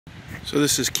So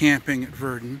this is camping at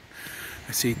Verdon.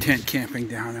 I see tent camping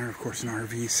down there, of course an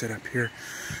RV set up here.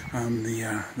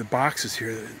 The boxes here,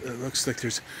 it looks like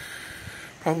there's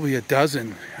probably a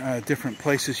dozen different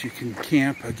places you can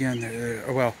camp. Again,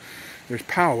 well, there's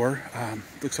power,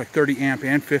 looks like 30 amp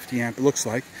and 50 amp, it looks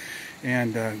like,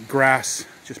 and grass,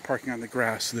 just parking on the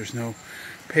grass, so there's no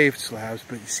paved slabs,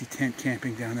 but you see tent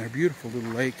camping down there. Beautiful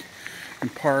little lake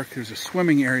and park. There's a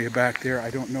swimming area back there. I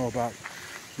don't know about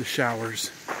the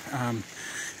showers.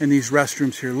 And these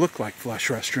restrooms here look like flush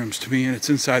restrooms to me, and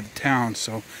it's inside the town,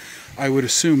 so I would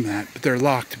assume that, but they're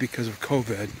locked because of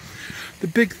COVID. The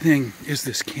big thing is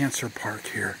this cancer park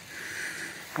here.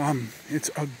 It's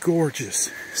a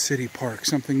gorgeous city park,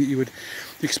 something that you would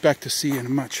expect to see in a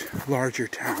much larger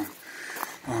town.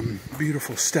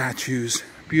 Beautiful statues,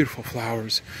 beautiful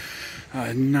flowers,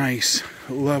 nice,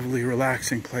 lovely,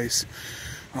 relaxing place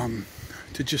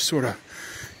to just sort of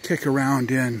kick around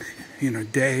in,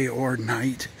 day or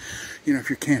night, if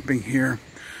you're camping here.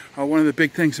 One of the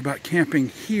big things about camping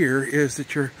here is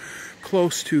that you're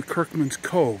close to Kirkman's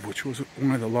Cove, which was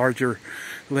one of the larger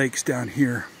lakes down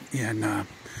here in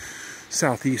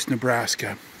southeast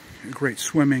Nebraska. Great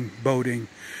swimming, boating,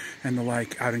 and the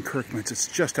like out in Kirkman's. It's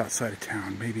just outside of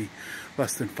town, maybe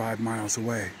less than 5 miles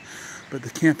away. But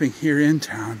the camping here in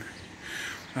town,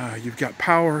 you've got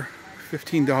power,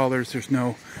 $15. There's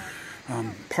no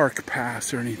park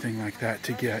pass or anything like that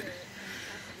to get.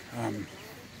 And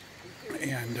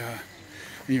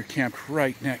you're camped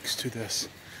right next to this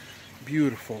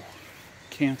beautiful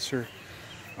cancer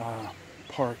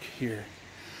park here.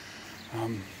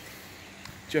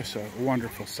 Just a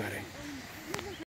wonderful setting.